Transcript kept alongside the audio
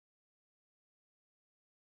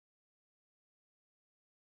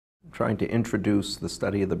trying to introduce the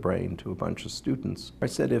study of the brain to a bunch of students. I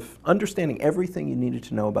said, if understanding everything you needed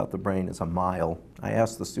to know about the brain is a mile, I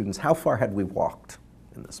asked the students, how far had we walked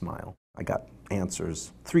in this mile? I got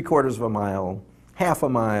answers, 3/4 of a mile, half a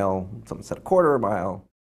mile, someone said 1/4 of a mile.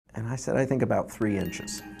 And I said, I think about 3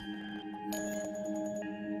 inches.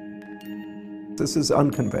 This is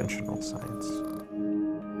unconventional science.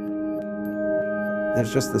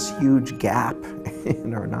 There's just this huge gap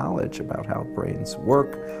in our knowledge about how brains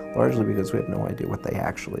work, largely because we have no idea what they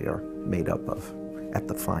actually are made up of at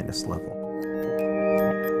the finest level.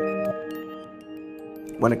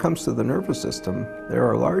 When it comes to the nervous system, there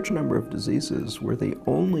are a large number of diseases where the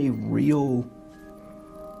only real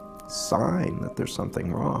sign that there's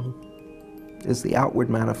something wrong is the outward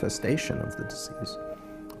manifestation of the disease.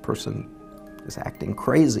 A person is acting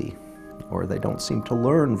crazy, or they don't seem to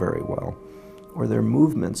learn very well, or their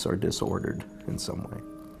movements are disordered in some way.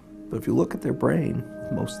 But if you look at their brain,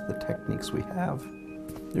 with most of the techniques we have,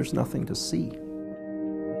 there's nothing to see.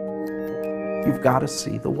 You've got to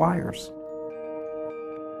see the wires.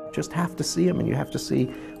 You just have to see them, and you have to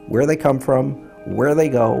see where they come from, where they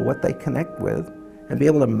go, what they connect with, and be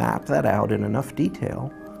able to map that out in enough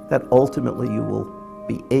detail that ultimately you will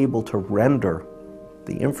be able to render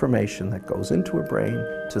the information that goes into a brain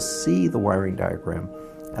to see the wiring diagram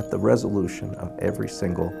at the resolution of every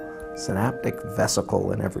single synaptic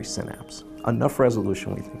vesicle in every synapse. Enough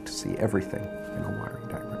resolution, we think, to see everything in a wiring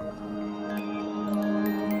diagram.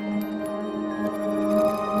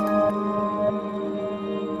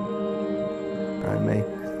 I'm a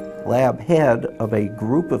lab head of a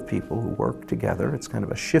group of people who work together. It's kind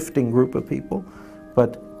of a shifting group of people,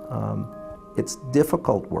 but it's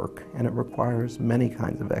difficult work, and it requires many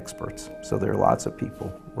kinds of experts. So there are lots of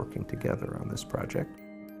people working together on this project.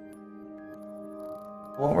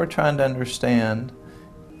 What we're trying to understand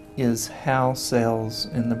is how cells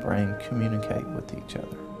in the brain communicate with each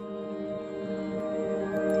other.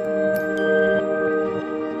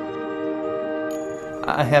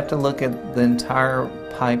 I have to look at the entire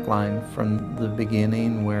pipeline from the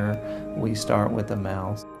beginning, where we start with a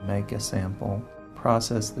mouse, make a sample,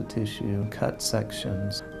 process the tissue, cut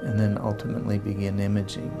sections, and then ultimately begin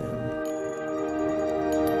imaging them.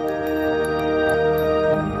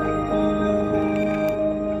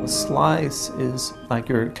 A slice is like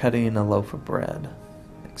you're cutting a loaf of bread,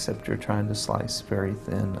 except you're trying to slice very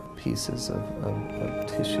thin pieces of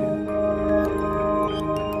tissue.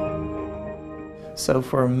 So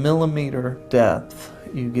for a millimeter depth,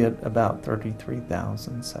 you get about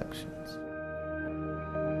 33,000 sections.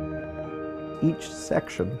 Each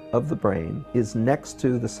section of the brain is next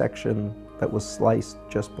to the section that was sliced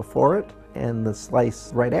just before it, and the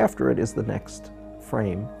slice right after it is the next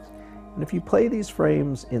frame. And if you play these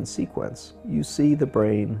frames in sequence, you see the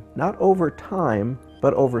brain not over time,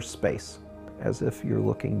 but over space, as if you're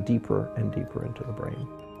looking deeper and deeper into the brain.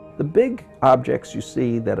 The big objects you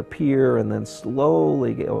see that appear and then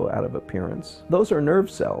slowly go out of appearance, those are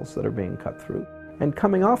nerve cells that are being cut through. And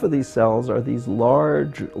coming off of these cells are these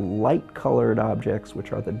large, light-colored objects,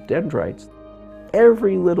 which are the dendrites.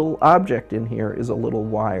 Every little object in here is a little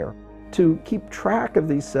wire. To keep track of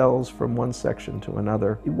these cells from one section to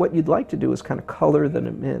another, what you'd like to do is kind of color them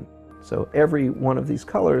in. So every one of these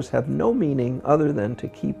colors have no meaning other than to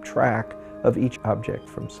keep track of each object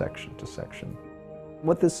from section to section.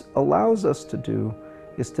 What this allows us to do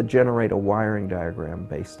is to generate a wiring diagram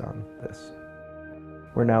based on this.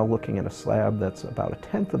 We're now looking at a slab that's about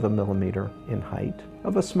 1/10 of a millimeter in height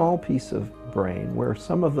of a small piece of brain, where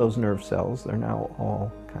some of those nerve cells, they're now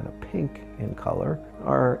all kind of pink in color,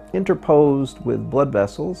 are interposed with blood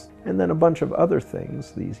vessels, and then a bunch of other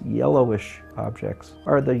things. These yellowish objects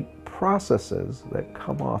are the processes that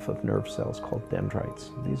come off of nerve cells called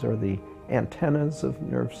dendrites. These are the antennas of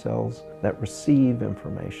nerve cells that receive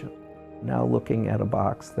information. Now looking at a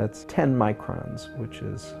box that's 10 microns, which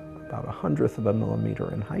is about 1/100th of a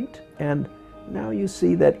millimeter in height. And now you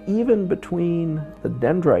see that even between the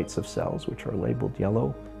dendrites of cells, which are labeled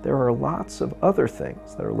yellow, there are lots of other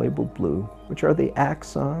things that are labeled blue, which are the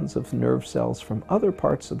axons of nerve cells from other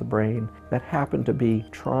parts of the brain that happen to be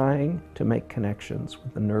trying to make connections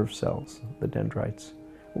with the nerve cells, the dendrites.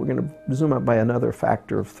 We're going to zoom up by another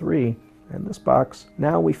factor of 3. In this box,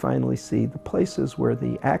 now we finally see the places where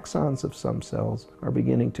the axons of some cells are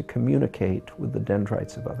beginning to communicate with the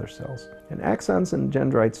dendrites of other cells. And axons and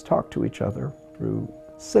dendrites talk to each other through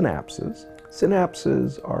synapses.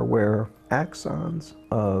 Synapses are where axons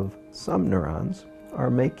of some neurons are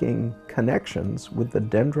making connections with the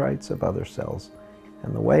dendrites of other cells.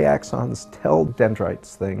 And the way axons tell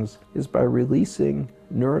dendrites things is by releasing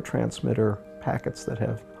neurotransmitter packets that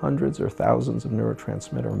have hundreds or thousands of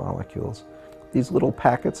neurotransmitter molecules. These little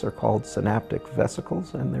packets are called synaptic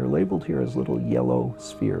vesicles, and they're labeled here as little yellow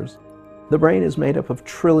spheres. The brain is made up of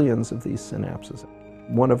trillions of these synapses.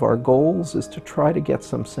 One of our goals is to try to get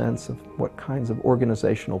some sense of what kinds of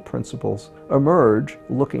organizational principles emerge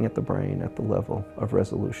looking at the brain at the level of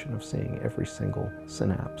resolution of seeing every single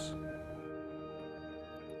synapse.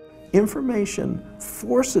 Information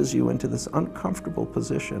forces you into this uncomfortable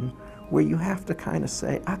position where you have to kind of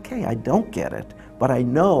say, okay, I don't get it, but I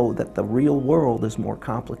know that the real world is more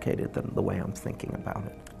complicated than the way I'm thinking about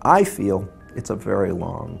it. I feel it's a very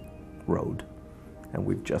long road, and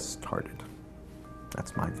we've just started.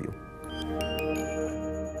 That's my view.